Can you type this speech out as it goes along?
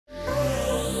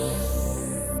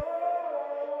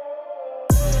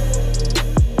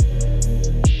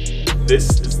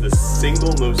This is the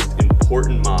single most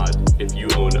important mod if you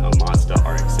own a Mazda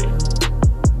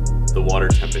RX8, the water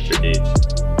temperature gauge.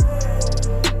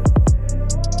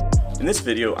 In this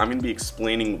video, I'm going to be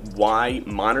explaining why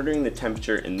monitoring the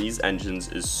temperature in these engines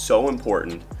is so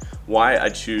important, why I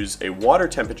choose a water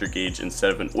temperature gauge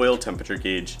instead of an oil temperature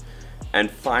gauge, and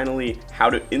finally, how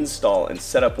to install and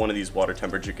set up one of these water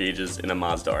temperature gauges in a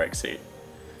Mazda RX8.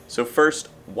 So first,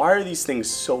 why are these things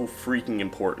so freaking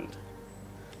important?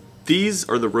 These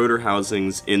are the rotor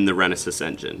housings in the Renesis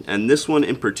engine, and this one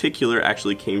in particular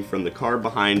actually came from the car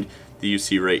behind that you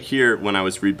see right here when I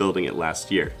was rebuilding it last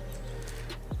year.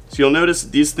 So you'll notice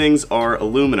these things are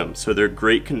aluminum, so they're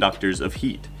great conductors of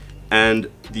heat. And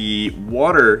the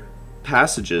water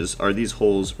passages are these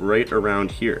holes right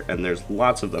around here, and there's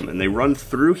lots of them, and they run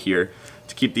through here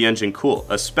to keep the engine cool,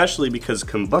 especially because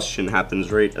combustion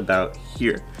happens right about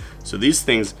here. So these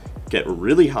things get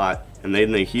really hot, and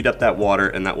then they heat up that water,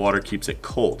 and that water keeps it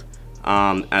cold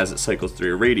as it cycles through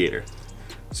your radiator.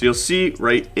 So you'll see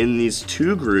right in these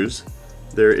two grooves,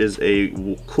 there is a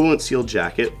coolant seal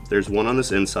jacket. There's one on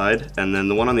this inside, and then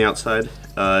the one on the outside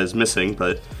is missing,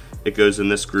 but it goes in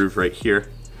this groove right here.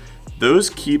 Those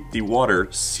keep the water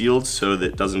sealed so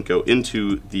that it doesn't go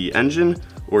into the engine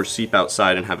or seep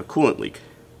outside and have a coolant leak.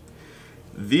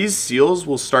 These seals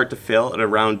will start to fail at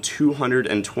around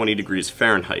 220 degrees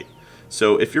Fahrenheit.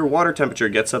 So if your water temperature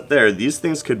gets up there, these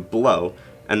things could blow,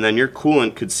 and then your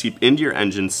coolant could seep into your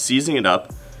engine, seizing it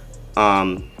up,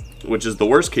 which is the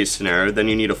worst case scenario. Then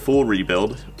you need a full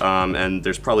rebuild, and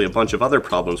there's probably a bunch of other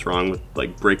problems wrong with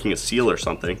like breaking a seal or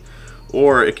something.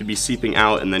 Or it could be seeping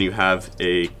out, and then you have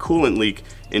a coolant leak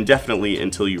indefinitely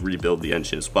until you rebuild the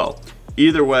engine as well.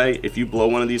 Either way, if you blow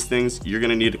one of these things, you're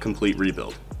gonna need a complete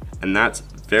rebuild, and that's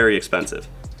very expensive.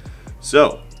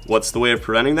 So what's the way of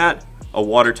preventing that? A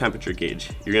water temperature gauge.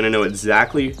 You're gonna know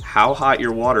exactly how hot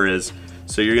your water is,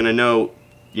 so you're gonna know,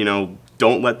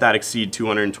 don't let that exceed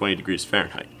 220 degrees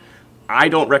Fahrenheit. I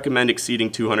don't recommend exceeding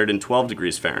 212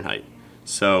 degrees Fahrenheit.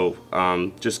 So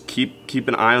just keep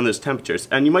an eye on those temperatures.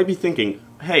 And you might be thinking,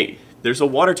 hey, there's a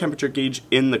water temperature gauge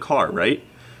in the car, right?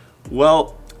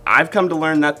 Well, I've come to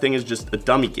learn that thing is just a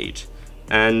dummy gauge.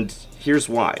 And here's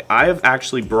why. I have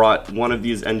actually brought one of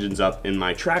these engines up in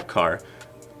my track car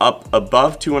up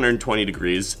above 220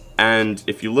 degrees, and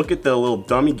if you look at the little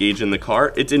dummy gauge in the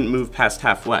car, it didn't move past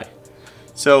halfway.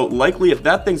 So likely if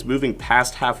that thing's moving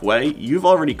past halfway, you've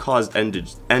already caused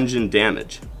engine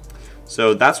damage.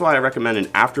 So that's why I recommend an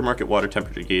aftermarket water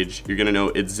temperature gauge. You're gonna know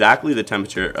exactly the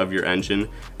temperature of your engine,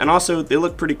 and also they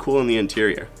look pretty cool in the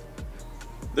interior.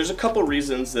 There's a couple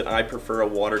reasons that I prefer a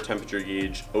water temperature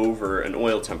gauge over an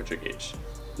oil temperature gauge.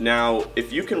 Now,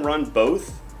 if you can run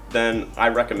both, then I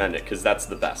recommend it because that's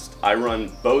the best. I run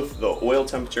both the oil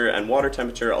temperature and water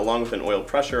temperature along with an oil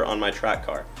pressure on my track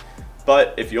car.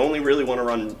 But if you only really want to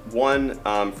run one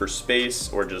for space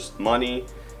or just money,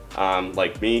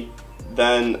 like me,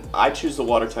 then I choose the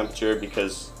water temperature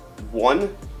because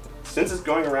one, since it's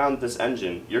going around this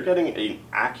engine, you're getting an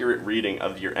accurate reading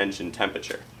of your engine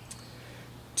temperature.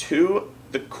 Two,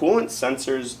 the coolant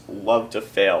sensors love to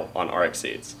fail on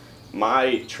RX8s.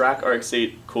 My track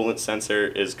RX8 coolant sensor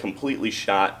is completely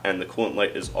shot, and the coolant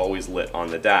light is always lit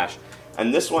on the dash.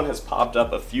 And this one has popped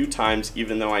up a few times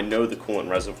even though I know the coolant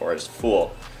reservoir is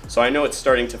full. So I know it's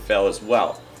starting to fail as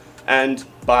well. And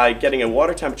by getting a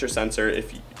water temperature sensor,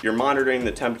 if you're monitoring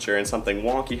the temperature and something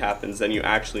wonky happens, then you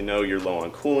actually know you're low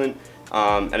on coolant.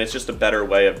 And it's just a better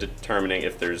way of determining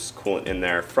if there's coolant in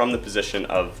there from the position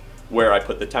of where I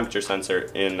put the temperature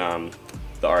sensor in the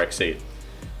RX8.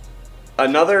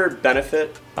 Another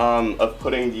benefit of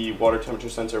putting the water temperature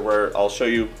sensor, where I'll show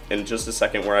you in just a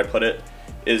second where I put it,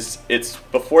 is it's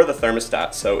before the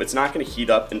thermostat, so it's not going to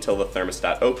heat up until the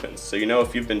thermostat opens. So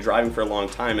if you've been driving for a long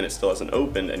time and it still hasn't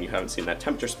opened and you haven't seen that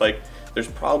temperature spike, there's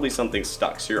probably something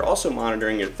stuck. So you're also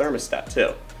monitoring your thermostat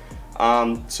too.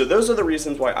 So those are the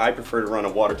reasons why I prefer to run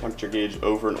a water temperature gauge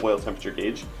over an oil temperature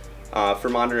gauge for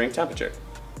monitoring temperature.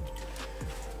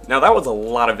 Now that was a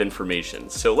lot of information,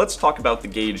 so let's talk about the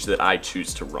gauge that I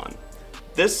choose to run.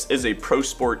 This is a Pro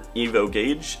Sport Evo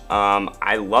gauge.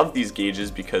 I love these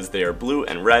gauges because they are blue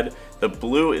and red. The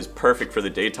blue is perfect for the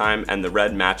daytime, and the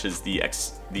red matches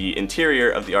the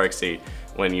interior of the RX8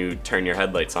 when you turn your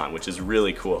headlights on, which is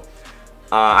really cool.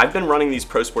 I've been running these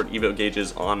Pro Sport Evo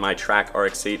gauges on my track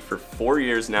RX8 for 4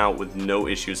 years now with no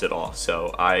issues at all.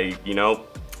 So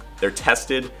they're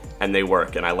tested and they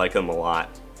work, and I like them a lot.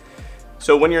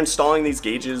 So when you're installing these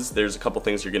gauges, there's a couple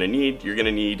things you're gonna need. You're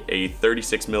gonna need a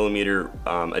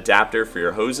 36mm adapter for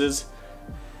your hoses,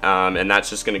 and that's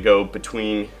just gonna go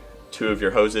between two of your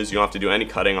hoses. You don't have to do any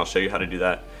cutting. I'll show you how to do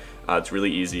that. It's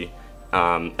really easy.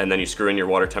 and then you screw in your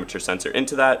water temperature sensor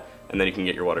into that, and then you can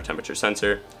get your water temperature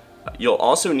sensor. You'll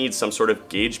also need some sort of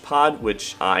gauge pod,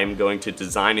 which I'm going to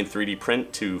design in 3D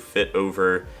print to fit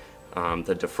over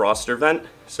the defroster vent.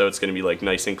 So it's going to be like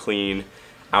nice and clean,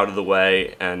 out of the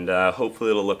way, and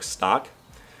hopefully it'll look stock.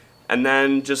 And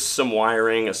then just some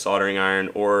wiring, a soldering iron,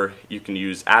 or you can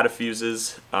use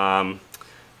addifuses.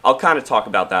 I'll kind of talk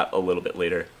about that a little bit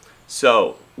later.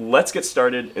 So let's get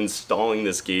started installing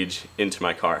this gauge into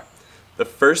my car. The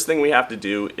first thing we have to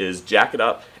do is jack it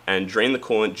up and drain the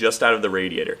coolant just out of the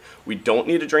radiator. We don't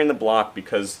need to drain the block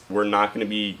because we're not going to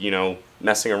be,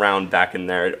 messing around back in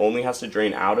there. It only has to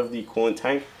drain out of the coolant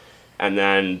tank, and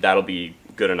then that'll be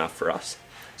good enough for us.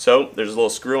 So there's a little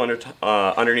screw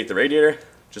underneath the radiator.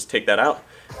 Just take that out,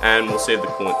 and we'll save the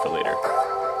coolant for later.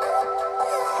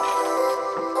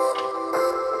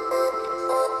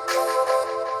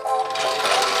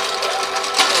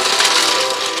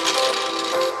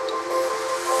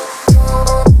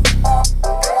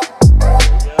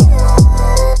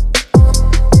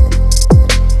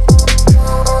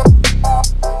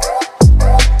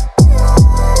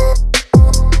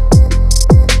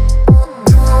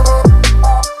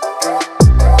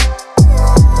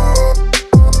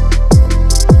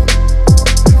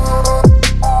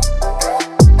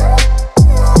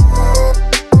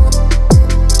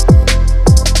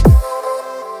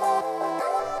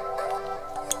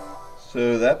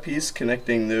 So that piece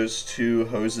connecting those two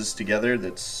hoses together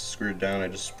that's screwed down, I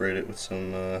just sprayed it with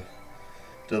some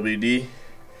WD,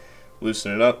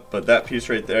 loosen it up, but that piece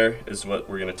right there is what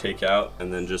we're going to take out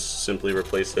and then just simply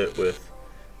replace it with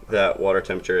that water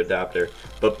temperature adapter.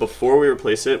 But before we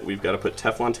replace it, we've got to put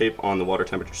Teflon tape on the water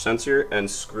temperature sensor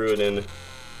and screw it in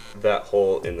that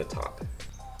hole in the top.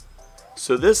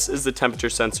 So this is the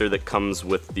temperature sensor that comes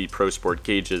with the Pro Sport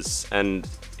gauges, and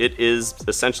it is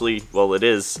essentially, well, it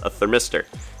is a thermistor.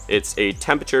 It's a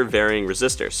temperature varying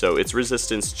resistor, so its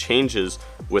resistance changes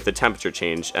with the temperature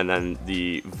change, and then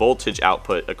the voltage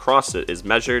output across it is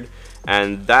measured,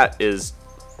 and that is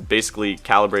basically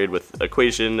calibrated with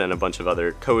equation and a bunch of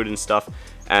other code and stuff,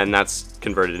 and that's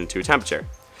converted into a temperature.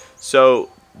 So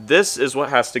this is what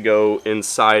has to go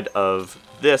inside of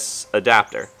this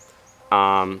adapter.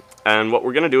 And what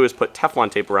we're going to do is put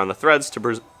Teflon tape around the threads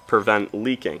to prevent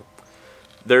leaking.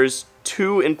 There's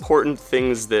two important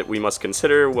things that we must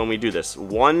consider when we do this.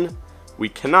 One, we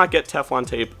cannot get Teflon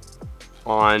tape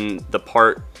on the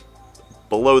part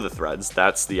below the threads.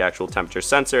 That's the actual temperature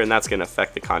sensor, and that's going to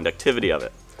affect the conductivity of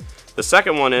it. The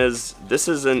second one is, this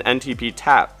is an NTP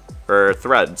tap, or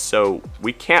thread, so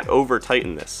we can't over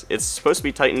tighten this. It's supposed to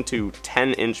be tightened to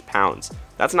 10 inch-pounds.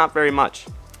 That's not very much.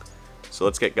 So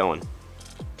let's get going.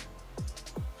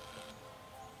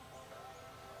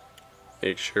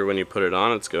 Make sure when you put it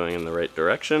on, it's going in the right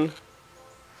direction.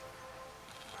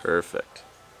 Perfect.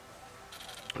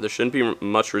 There shouldn't be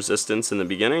much resistance in the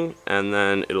beginning, and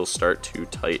then it'll start to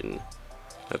tighten.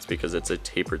 That's because it's a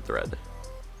tapered thread.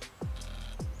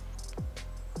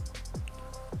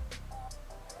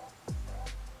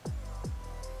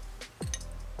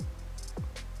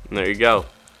 And there you go.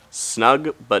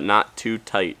 Snug, but not too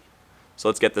tight. So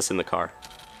let's get this in the car.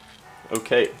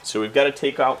 Okay, so we've got to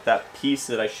take out that piece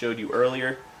that I showed you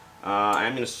earlier.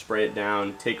 I'm going to spray it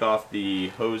down, take off the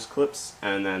hose clips,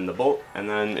 and then the bolt, and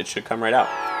then it should come right out.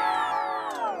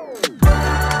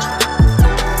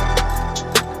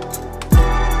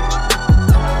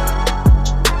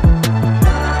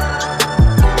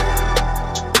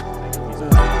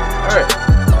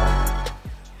 Alright,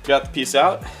 got the piece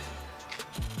out.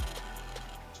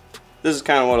 This is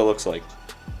kind of what it looks like.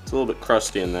 It's a little bit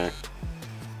crusty in there.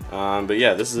 But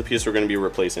yeah, this is the piece we're going to be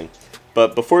replacing.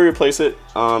 But before we replace it,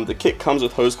 the kit comes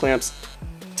with hose clamps.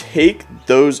 Take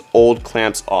those old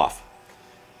clamps off.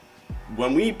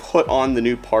 When we put on the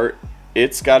new part,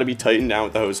 it's got to be tightened down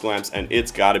with the hose clamps, and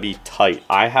it's got to be tight.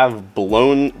 I have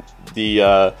blown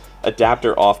the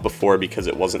adapter off before because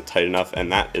it wasn't tight enough,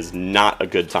 and that is not a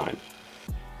good time.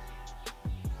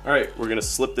 Alright, we're going to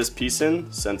slip this piece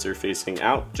in, sensor facing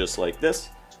out, just like this.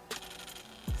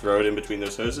 Throw it in between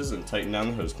those hoses and tighten down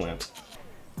the hose clamps.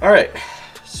 Alright,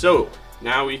 so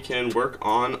now we can work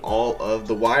on all of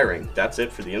the wiring. That's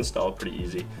it for the install, pretty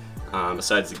easy,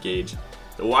 besides the gauge.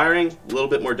 The wiring, a little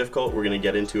bit more difficult. We're going to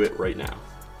get into it right now.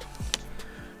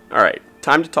 Alright,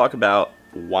 time to talk about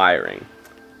wiring.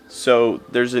 So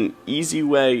there's an easy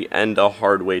way and a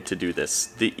hard way to do this.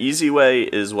 The easy way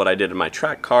is what I did in my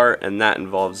track car, and that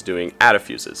involves doing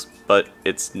addifuses. But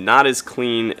it's not as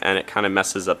clean, and it kind of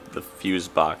messes up the fuse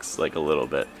box like a little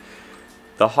bit.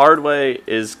 The hard way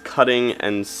is cutting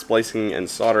and splicing and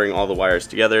soldering all the wires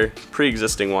together.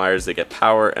 Pre-existing wires that get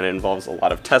power, and it involves a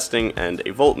lot of testing and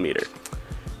a voltmeter.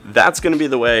 That's going to be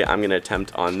the way I'm going to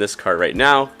attempt on this car right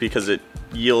now, because it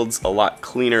yields a lot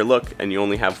cleaner look and you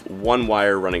only have one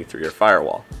wire running through your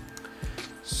firewall.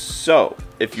 So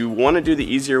if you want to do the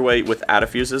easier way with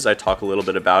fuses, I talk a little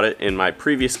bit about it in my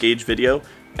previous gauge video,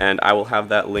 and I will have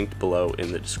that linked below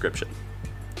in the description.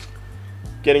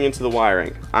 Getting into the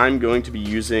wiring, I'm going to be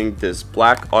using this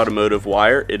black automotive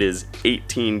wire. It is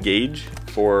 18 gauge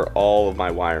for all of my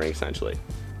wiring essentially.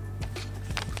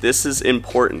 This is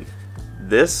important.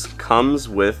 This comes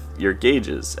with your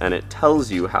gauges and it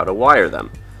tells you how to wire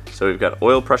them. So we've got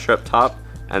oil pressure up top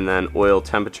and then oil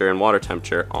temperature and water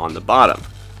temperature on the bottom.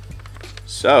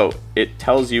 So it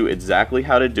tells you exactly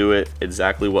how to do it,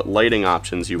 exactly what lighting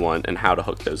options you want, and how to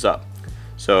hook those up.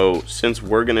 So since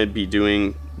we're going to be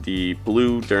doing the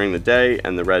blue during the day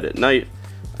and the red at night,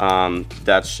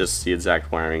 that's just the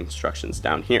exact wiring instructions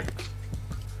down here.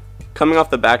 Coming off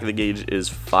the back of the gauge is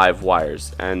 5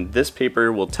 wires, and this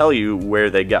paper will tell you where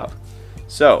they go.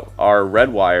 So our red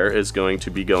wire is going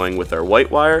to be going with our white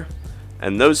wire,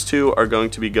 and those two are going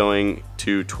to be going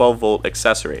to 12 volt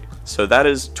accessory. So that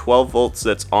is 12 volts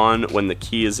that's on when the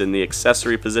key is in the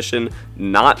accessory position,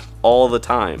 not all the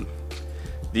time.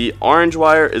 The orange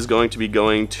wire is going to be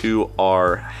going to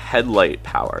our headlight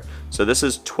power. So this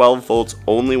is 12 volts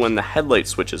only when the headlight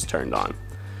switch is turned on.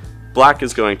 Black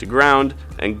is going to ground,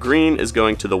 and green is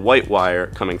going to the white wire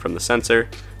coming from the sensor.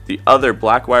 The other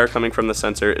black wire coming from the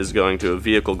sensor is going to a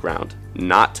vehicle ground,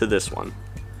 not to this one.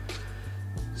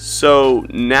 So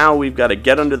now we've got to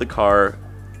get under the car,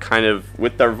 kind of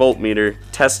with our voltmeter,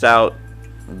 test out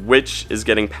which is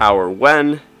getting power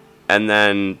when, and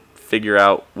then figure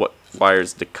out what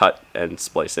wires to cut and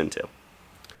splice into.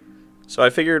 So I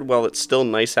figured while it's still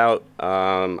nice out,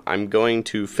 I'm going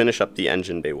to finish up the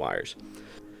engine bay wires.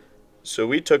 So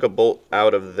we took a bolt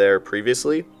out of there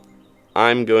previously.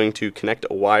 I'm going to connect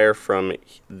a wire from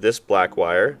this black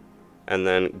wire and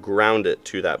then ground it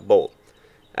to that bolt.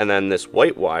 And then this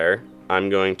white wire, I'm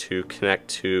going to connect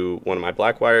to one of my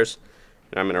black wires,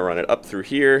 and I'm going to run it up through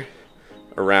here,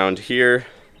 around here,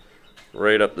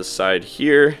 right up the side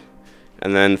here,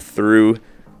 and then through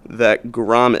that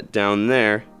grommet down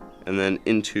there, and then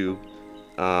into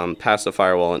past the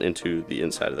firewall and into the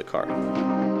inside of the car.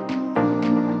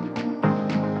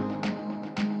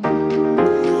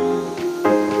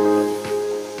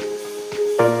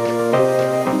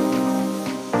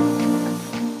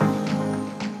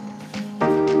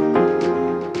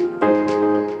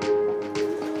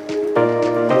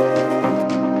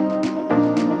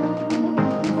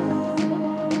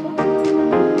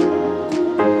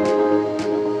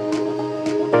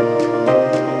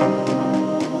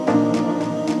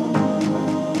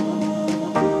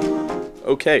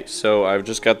 Okay, so I've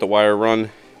just got the wire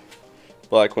run,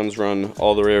 black one's run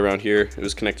all the way around here. It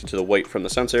was connected to the white from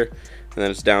the sensor, and then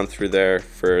it's down through there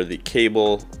for the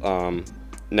cable,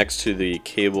 next to the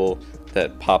cable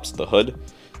that pops the hood.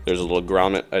 There's a little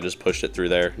grommet, I just pushed it through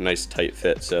there, nice tight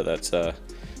fit, so that's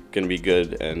gonna be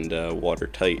good and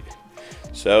watertight.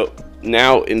 So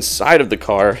now inside of the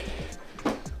car,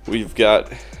 we've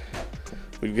got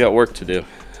work to do.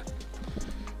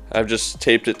 I've just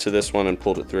taped it to this one and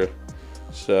pulled it through.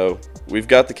 So we've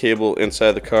got the cable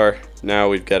inside the car. Now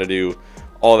we've got to do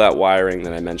all that wiring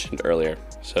that I mentioned earlier.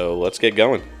 So let's get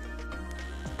going.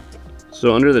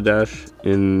 So under the dash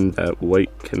in that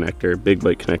white connector, big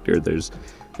white connector, there's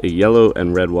a yellow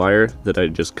and red wire that I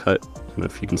just cut. I don't know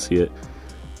if you can see it.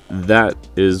 That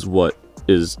is what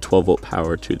is 12 volt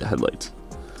power to the headlights.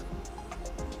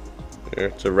 There,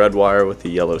 it's a red wire with the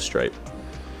yellow stripe.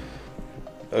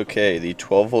 Okay, the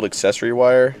 12 volt accessory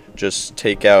wire, just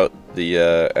take out the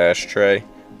ashtray.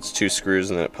 It's 2 screws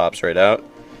and then it pops right out.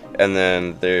 And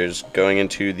then there's going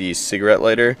into the cigarette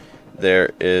lighter,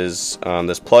 there is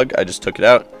this plug, I just took it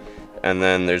out. And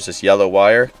then there's this yellow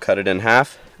wire, cut it in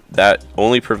half. That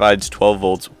only provides 12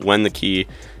 volts when the key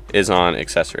is on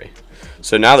accessory.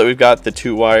 So now that we've got the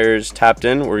 2 wires tapped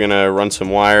in, we're gonna run some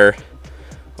wire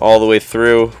all the way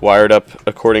through, wired up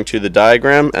according to the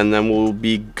diagram, and then we'll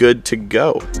be good to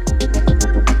go.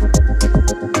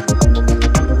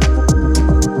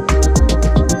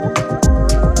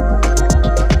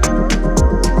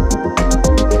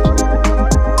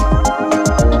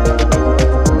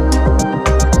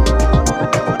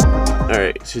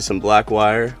 Alright, see some black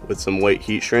wire with some white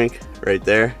heat shrink right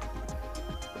there.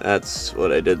 That's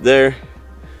what I did there.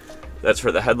 That's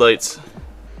for the headlights.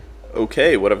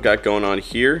 Okay, what I've got going on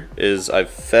here is I've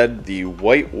fed the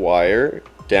white wire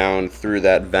down through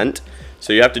that vent.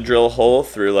 So you have to drill a hole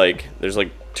through, like, there's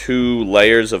like 2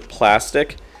 layers of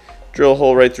plastic. Drill a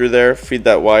hole right through there, feed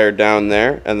that wire down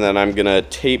there, and then I'm gonna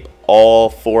tape all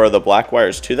 4 of the black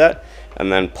wires to that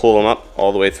and then pull them up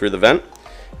all the way through the vent.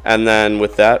 And then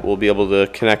with that, we'll be able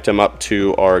to connect them up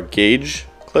to our gauge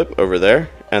clip over there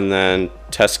and then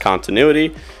test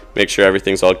continuity, make sure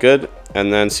everything's all good,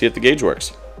 and then see if the gauge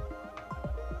works.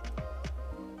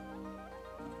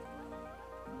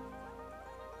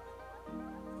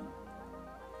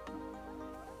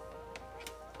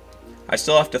 I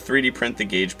still have to 3D print the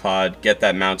gauge pod, get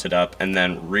that mounted up, and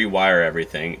then rewire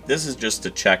everything. This is just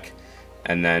to check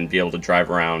and then be able to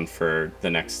drive around for the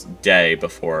next day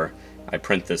before I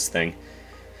print this thing.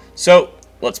 So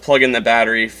let's plug in the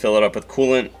battery, fill it up with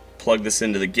coolant, plug this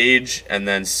into the gauge, and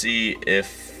then see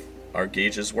if our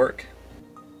gauges work.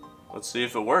 Let's see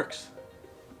if it works.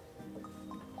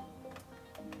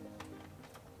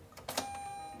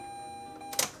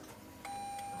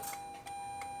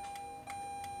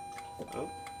 Oh,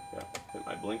 yeah, put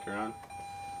my blinker on.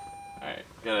 Alright,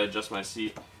 gotta adjust my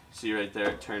seat. See right there,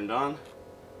 it turned on.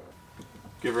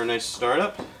 Give her a nice start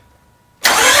up.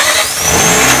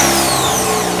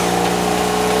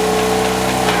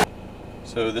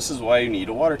 So this is why you need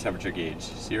a water temperature gauge.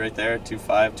 See right there,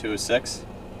 2.5, 206.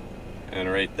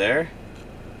 And right there,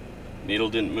 needle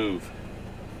didn't move.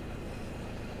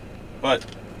 But,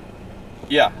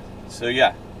 yeah, so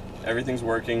yeah, everything's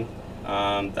working.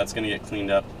 That's gonna get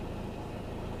cleaned up.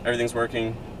 Everything's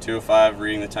working, 205,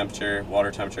 reading the temperature,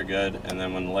 water temperature good, and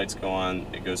then when the lights go on,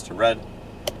 it goes to red.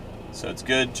 So it's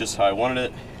good, just how I wanted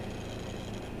it.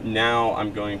 Now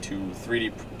I'm going to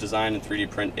 3D design and 3D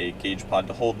print a gauge pod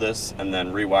to hold this, and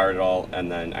then rewire it all,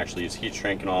 and then actually use heat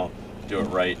shrink and all, do it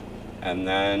right, and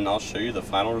then I'll show you the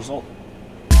final result.